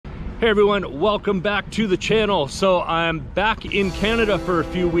Hey everyone, welcome back to the channel. So I'm back in Canada for a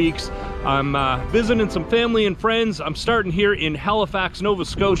few weeks. I'm visiting some family and friends. I'm starting here in Halifax, Nova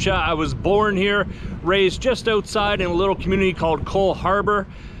Scotia. I was born here, raised just outside in a little community called Cove Harbor.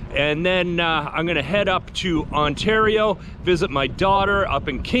 And then I'm gonna head up to Ontario, visit my daughter up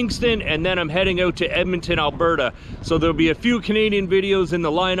in Kingston, and then I'm heading out to Edmonton, Alberta. So there'll be a few Canadian videos in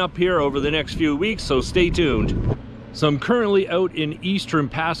the lineup here over the next few weeks, so stay tuned. So I'm currently out in Eastern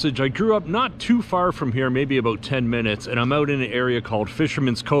Passage. I grew up not too far from here, maybe about 10 minutes, and I'm out in an area called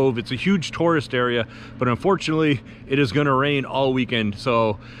Fisherman's Cove. It's a huge tourist area, but unfortunately it is gonna rain all weekend.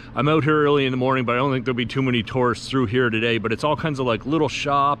 So I'm out here early in the morning, but I don't think there'll be too many tourists through here today. But it's all kinds of like little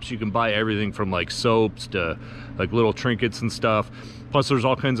shops. You can buy everything from like soaps to like little trinkets and stuff. Plus there's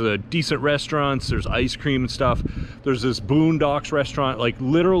all kinds of decent restaurants. There's ice cream and stuff. There's this Boondocks restaurant, like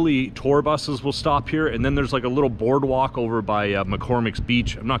literally tour buses will stop here. And then there's like a little boardwalk over by McCormick's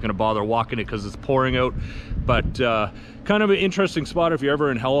Beach. I'm not gonna bother walking it because it's pouring out, but kind of an interesting spot if you're ever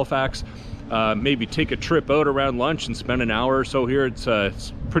in Halifax. Maybe take a trip out around lunch and spend an hour or so here. It's a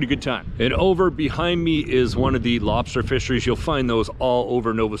pretty good time. And over behind me is one of the lobster fisheries. You'll find those all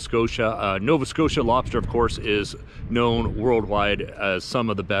over Nova Scotia. Nova Scotia lobster, of course, is known worldwide as some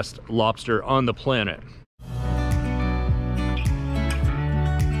of the best lobster on the planet.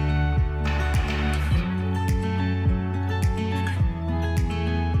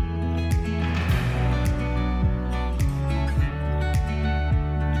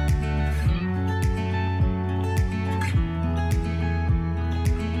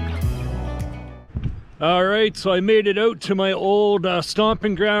 All right, so I made it out to my old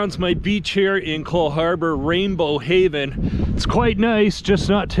stomping grounds, my beach here in Cove Harbor, Rainbow Haven. It's quite nice, just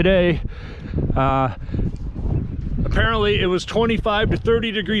not today. Apparently it was 25 to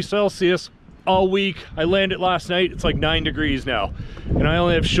 30 degrees Celsius all week. I landed last night, it's like 9 degrees now, and I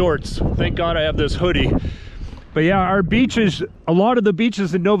only have shorts. Thank God I have this hoodie. But yeah, our beaches, a lot of the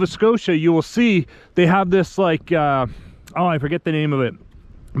beaches in Nova Scotia, you will see, they have this like, oh, I forget the name of it,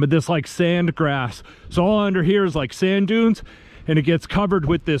 but this like sand grass. So all under here is like sand dunes, and it gets covered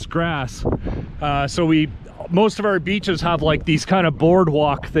with this grass. So most of our beaches have like these kind of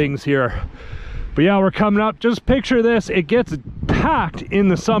boardwalk things here. But yeah, we're coming up. Just picture this, it gets packed in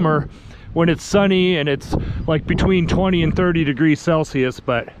the summer when it's sunny and it's like between 20 and 30 degrees Celsius.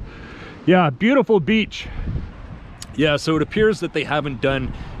 But yeah, beautiful beach. Yeah, so it appears that they haven't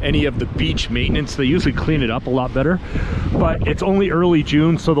done any of the beach maintenance. They usually clean it up a lot better, but it's only early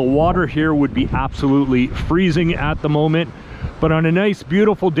June, so the water here would be absolutely freezing at the moment. But on a nice,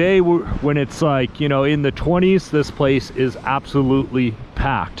 beautiful day when it's like, you know, in the 20s, this place is absolutely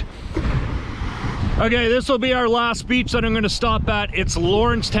packed. Okay, this will be our last beach that I'm going to stop at. It's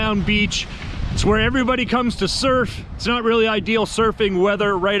Lawrencetown Beach. It's where everybody comes to surf. It's not really ideal surfing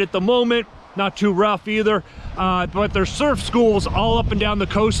weather right at the moment. Not too rough either, but there's surf schools all up and down the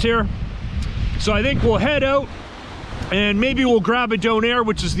coast here. So I think we'll head out and maybe we'll grab a Donair,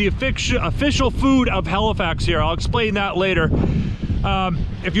 which is the official food of Halifax here. I'll explain that later.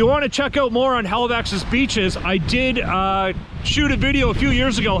 If you want to check out more on Halifax's beaches, I did shoot a video a few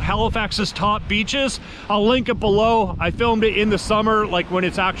years ago, Halifax's top beaches. I'll link it below. I filmed it in the summer, like when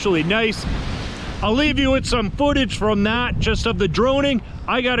it's actually nice. I'll leave you with some footage from that, just of the droning.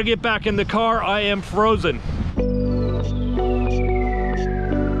 I gotta get back in the car, I am frozen.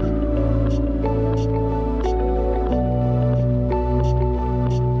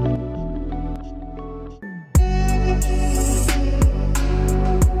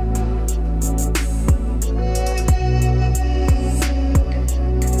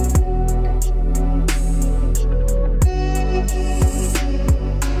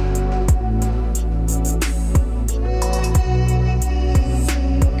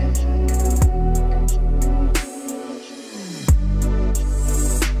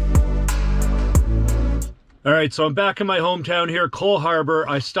 All right, so I'm back in my hometown here, Cove Harbor.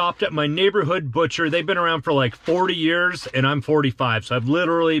 I stopped at my neighborhood butcher. They've been around for like 40 years and I'm 45. So I've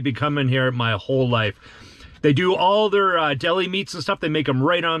literally been coming here my whole life. They do all their deli meats and stuff. They make them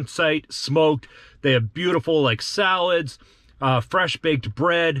right on site, smoked. They have beautiful like salads, fresh baked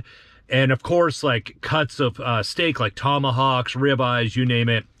bread, and of course like cuts of steak like tomahawks, ribeyes, you name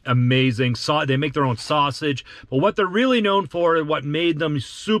it. Amazing. They make their own sausage. But what they're really known for and what made them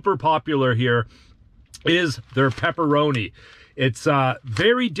super popular here is their pepperoni. It's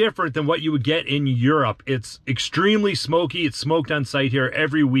very different than what you would get in Europe. It's extremely smoky. It's smoked on site here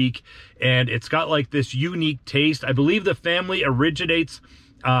every week, and it's got like this unique taste. I believe the family originates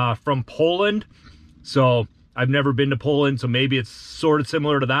from Poland, so I've never been to Poland, so maybe it's sort of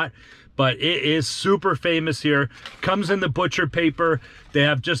similar to that. but it is super famous here. Comes in the butcher paper. They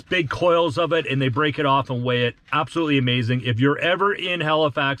have just big coils of it and they break it off and weigh it. Absolutely amazing. If you're ever in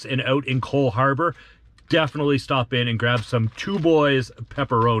Halifax and out in Cole Harbor, definitely stop in and grab some Two Boys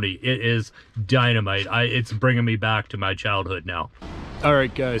pepperoni. It is dynamite. It's bringing me back to my childhood now. All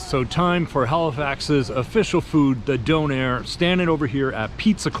right, guys, so time for Halifax's official food, the Donair. Standing over here at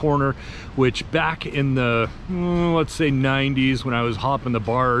Pizza Corner, which back in the, let's say 90s, when I was hopping the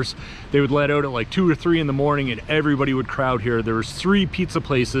bars, they would let out at like 2 or 3 in the morning and everybody would crowd here. There was 3 pizza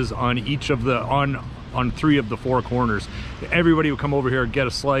places on each of the, on 3 of the 4 corners. Everybody would come over here, get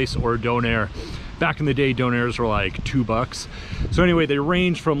a slice or a Donair. Back in the day, Donairs were like $2. So anyway, they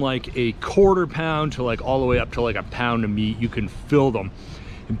range from like a 1/4 pound to like all the way up to like a pound of meat. You can fill them.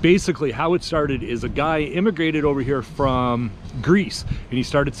 And basically how it started is a guy immigrated over here from Greece and he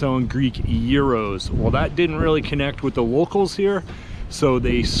started selling Greek gyros. Well, that didn't really connect with the locals here. So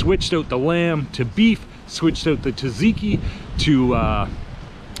they switched out the lamb to beef, switched out the tzatziki to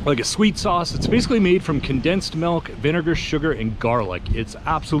like a sweet sauce. It's basically made from condensed milk, vinegar, sugar, and garlic. It's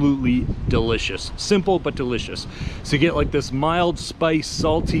absolutely delicious. Simple but delicious. So you get like this mild spice,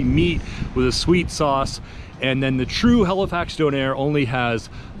 salty meat with a sweet sauce. And then the true Halifax Donair only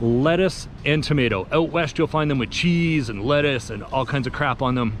has lettuce and tomato. Out west you'll find them with cheese and lettuce and all kinds of crap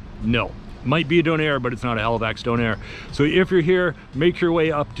on them. No. Might be a Donair, but it's not a Halifax Donair. So if you're here, make your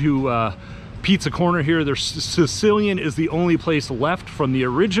way up to Pizza Corner here. There's Sicilian is the only place left from the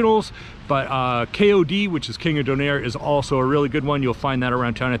originals, but KOD, which is King of Donair, is also a really good one. You'll find that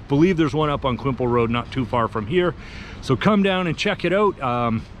around town. I believe there's one up on Quimple Road, not too far from here. So come down and check it out.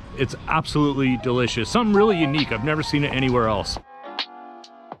 It's absolutely delicious. Something really unique. I've never seen it anywhere else.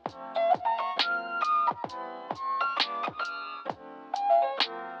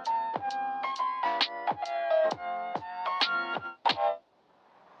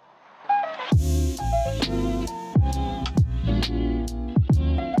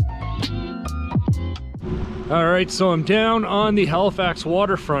 All right, so I'm down on the Halifax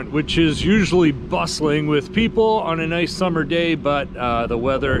waterfront, which is usually bustling with people on a nice summer day, but the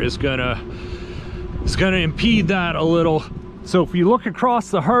weather is gonna impede that a little. So if you look across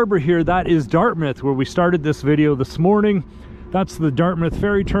the harbor here, that is Dartmouth, where we started this video this morning. That's the Dartmouth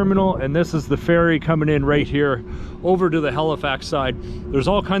ferry terminal, and this is the ferry coming in right here over to the Halifax side. There's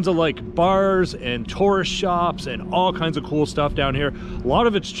all kinds of like bars and tourist shops and all kinds of cool stuff down here. A lot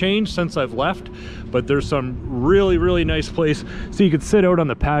of it's changed since I've left, but there's some really nice place. So you could sit out on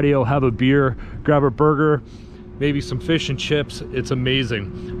the patio, have a beer, grab a burger, maybe some fish and chips. It's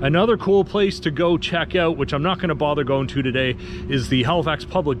amazing. Another cool place to go check out, which I'm not going to bother going to today, is the Halifax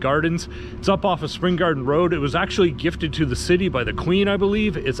Public Gardens. It's up off of Spring Garden Road. It was actually gifted to the city by the Queen, I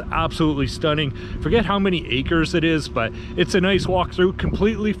believe. It's absolutely stunning. Forget how many acres it is, but it's a nice walk through,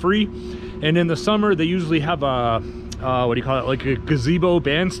 completely free. And in the summer, they usually have a what do you call it, like a gazebo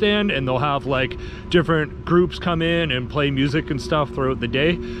bandstand, and they'll have like different groups come in and play music and stuff throughout the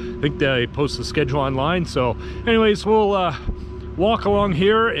day. I think they post the schedule online. So anyways, we'll walk along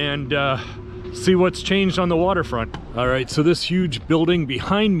here and see what's changed on the waterfront. All right, so this huge building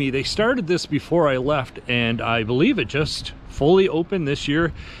behind me, they started this before I left, and I believe it just fully opened this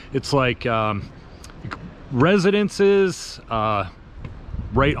year. It's like residences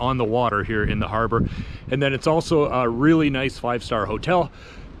right on the water here in the harbor. And then it's also a really nice 5-star hotel.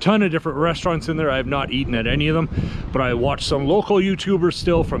 Ton of different restaurants in there. I have not eaten at any of them, but I watched some local YouTubers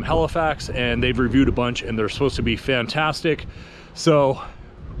still from Halifax, and they've reviewed a bunch, and they're supposed to be fantastic. So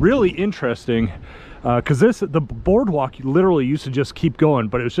really interesting, because the boardwalk literally used to just keep going,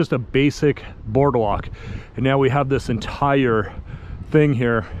 but it was just a basic boardwalk, and now we have this entire thing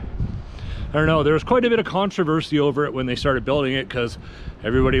here. I don't know, there was quite a bit of controversy over it when they started building it, because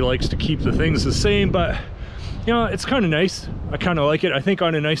everybody likes to keep the things the same, but you know, it's kind of nice. I kind of like it. I think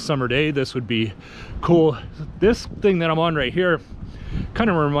on a nice summer day, this would be cool. This thing that I'm on right here kind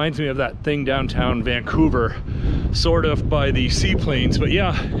of reminds me of that thing downtown Vancouver, sort of by the seaplanes, but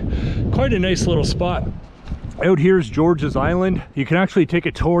yeah, quite a nice little spot. Out here is George's Island. You can actually take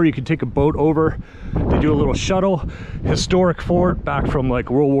a tour. You can take a boat over. They do a little shuttle. Historic fort back from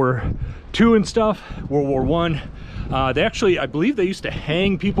like World War II and stuff, World War I. They actually, I believe they used to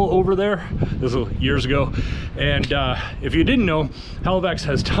hang people over there. This was years ago. And if you didn't know, Halifax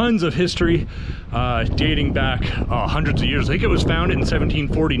has tons of history dating back hundreds of years. I think it was founded in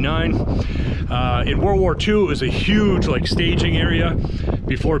 1749. In World War II, it was a huge like staging area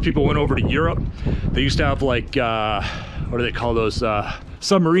before people went over to Europe. They used to have like, what do they call those?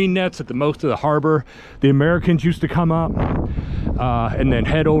 Submarine nets at the mouth of the harbor. The Americans used to come up and then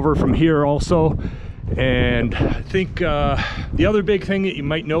head over from here also. And I think the other big thing that you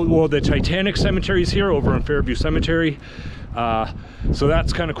might know, well, the Titanic cemetery is here over in Fairview Cemetery. So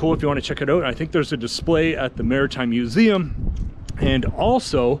that's kind of cool if you want to check it out. I think there's a display at the Maritime Museum, and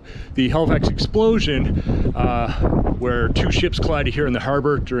also the Halifax explosion, where 2 ships collided here in the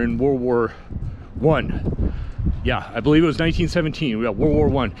harbor during World War I. Yeah, I believe it was 1917. We got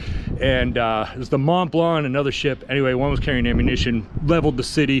World War I. And it was the Mont Blanc and another ship. Anyway, one was carrying ammunition, leveled the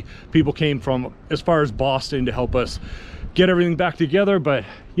city. People came from as far as Boston to help us get everything back together. But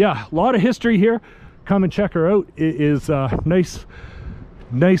yeah, a lot of history here. Come and check her out. It is a nice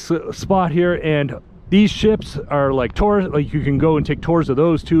spot here. And these ships are like tours, like you can go and take tours of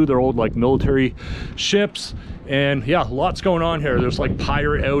those too. They're old like military ships. And yeah, lots going on here. There's like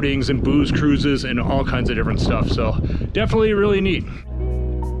pirate outings and booze cruises and all kinds of different stuff. So definitely really neat.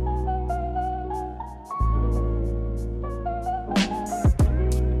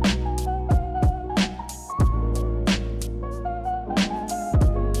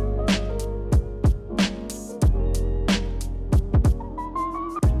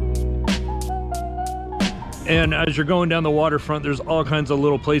 And as you're going down the waterfront, there's all kinds of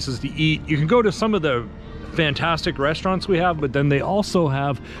little places to eat. You can go to some of the fantastic restaurants we have, but then they also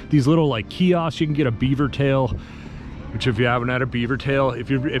have these little like kiosks. You can get a beaver tail, which if you haven't had a beaver tail, if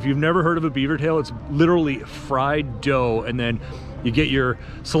you've never heard of a beaver tail, it's literally fried dough, and then you get your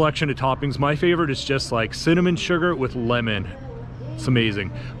selection of toppings. My favorite is just like cinnamon sugar with lemon. It's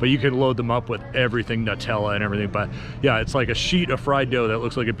amazing, but you can load them up with everything, Nutella and everything. But yeah, it's like a sheet of fried dough that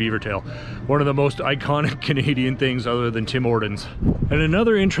looks like a beaver tail. One of the most iconic Canadian things other than Tim Hortons. And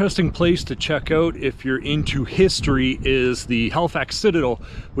another interesting place to check out if you're into history is the Halifax Citadel,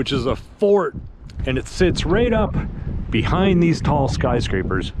 which is a fort, and it sits right up behind these tall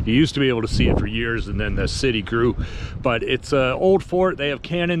skyscrapers. You used to be able to see it for years, and then the city grew. But it's an old fort. They have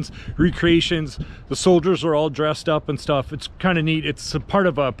cannons, recreations. The soldiers are all dressed up and stuff. It's kind of neat. It's a part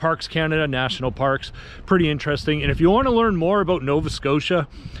of Parks Canada, National Parks. Pretty interesting. And if you want to learn more about Nova Scotia,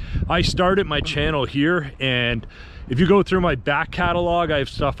 I started my channel here, and if you go through my back catalog, I have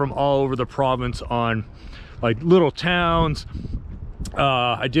stuff from all over the province on like little towns.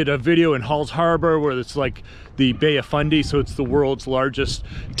 I did a video in Halls Harbor where it's like the Bay of Fundy, so it's the world's largest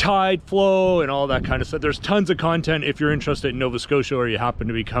tide flow and all that kind of stuff. There's tons of content if you're interested in Nova Scotia or you happen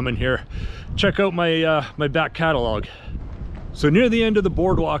to be coming here. Check out my my back catalog. So near the end of the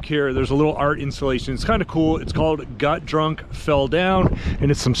boardwalk here, there's a little art installation. It's kind of cool. It's called Got Drunk, Fell Down,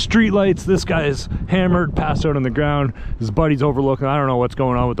 and it's some street lights. This guy is hammered, passed out on the ground. His buddy's overlooking. I don't know what's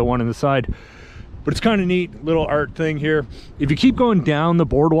going on with the one on the side, but it's kind of neat little art thing here. If you keep going down the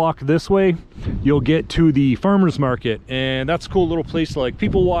boardwalk this way, you'll get to the farmers market, and that's a cool little place to like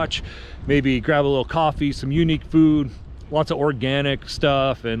people watch, maybe grab a little coffee, some unique food, lots of organic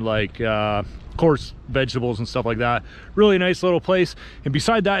stuff, and like of course vegetables and stuff like that. Really nice little place. And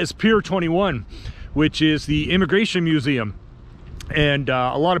beside that is Pier 21, which is the immigration museum, and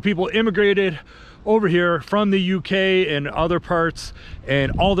a lot of people immigrated over here from the UK and other parts,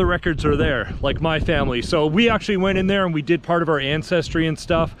 and all the records are there, like my family. So we actually went in there and we did part of our ancestry and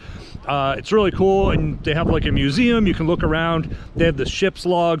stuff. It's really cool, and they have like a museum. You can look around. They have the ship's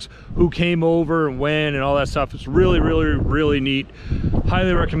logs, who came over and when and all that stuff. It's really neat.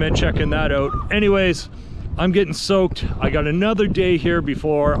 Highly recommend checking that out. Anyways, I'm getting soaked. I got another day here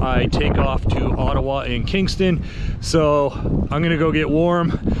before I take off to Ottawa and Kingston, so I'm gonna go get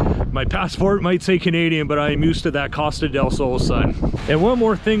warm. My passport might say Canadian, but I am used to that Costa del Sol sun. And one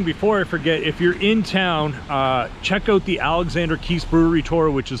more thing before I forget, if you're in town, check out the Alexander Keith's Brewery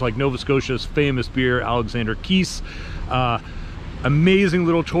Tour, which is like Nova Scotia's famous beer, Alexander Keith's. Amazing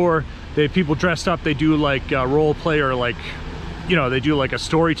little tour. They have people dressed up. They do like role play, or like, you know, they do like a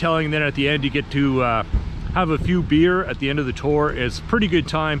storytelling, and then at the end you get to have a few beer at the end of the tour. It's a pretty good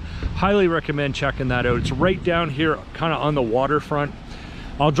time. Highly recommend checking that out. It's right down here, kind of on the waterfront.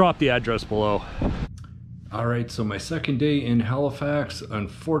 I'll drop the address below. All right, so my second day in Halifax,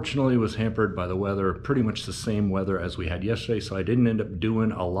 unfortunately, was hampered by the weather. Pretty much the same weather as we had yesterday, so I didn't end up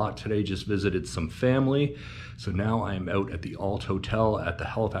doing a lot today, just visited some family. So now I'm out at the Alt Hotel at the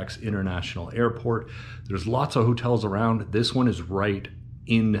Halifax International Airport. There's lots of hotels around. This one is right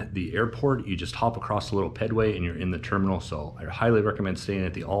in the airport. You just hop across a little pedway and you're in the terminal. So I highly recommend staying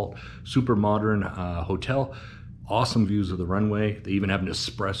at the Alt. Super modern hotel. Awesome views of the runway. They even have an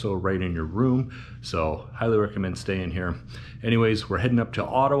espresso right in your room. So highly recommend staying here. Anyways, we're heading up to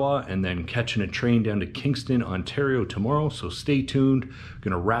Ottawa and then catching a train down to Kingston, Ontario tomorrow. So stay tuned.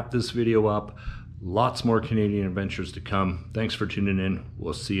 Gonna wrap this video up. Lots more Canadian adventures to come. Thanks for tuning in.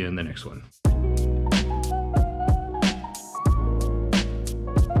 We'll see you in the next one.